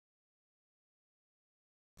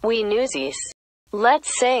We Newsies.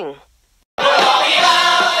 Let's sing.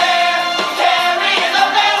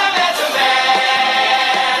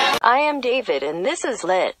 I am David and this is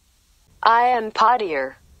lit. I am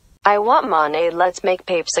Pottier. I want money, let's make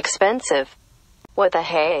papes expensive. What the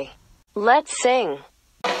hey? Let's sing.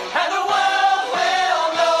 And the world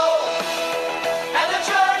will know, and the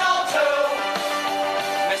journal too.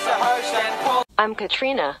 Mr. Hirsch and Paul. I'm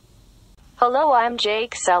Katrina. Hello, I'm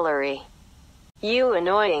Jake Celery. You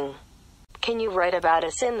annoying. Can you write about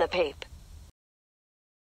us in the pape?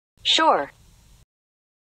 Sure.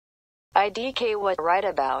 IDK what write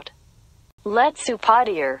about? Let's do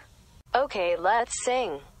Pottier. Okay, let's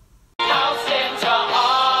sing. House into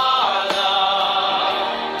Harlem.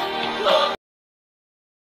 Look.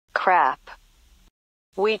 Crap.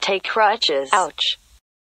 We take crutches. Ouch.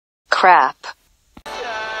 Crap.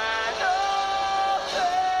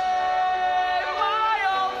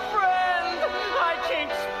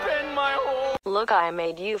 Look, I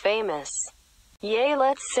made you famous. Yay,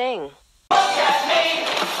 let's sing. Look at me,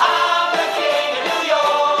 I'm the king of New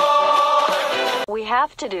York. We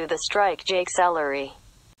have to do the strike, Jake Celery.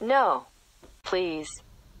 No. Please.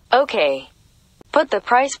 Okay. Put the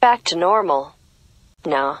price back to normal.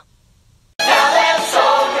 No. Now them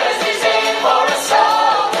soldiers is in for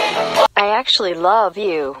assaulting. I actually love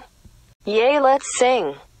you. Yay, let's sing.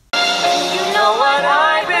 You know what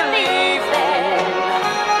I believe in.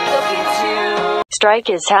 Look at you. Strike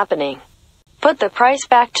is happening. Put the price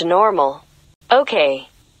back to normal. Okay.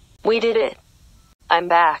 We did it. I'm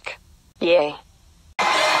back. Yay.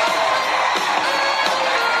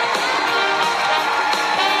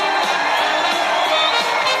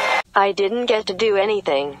 I didn't get to do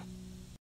anything.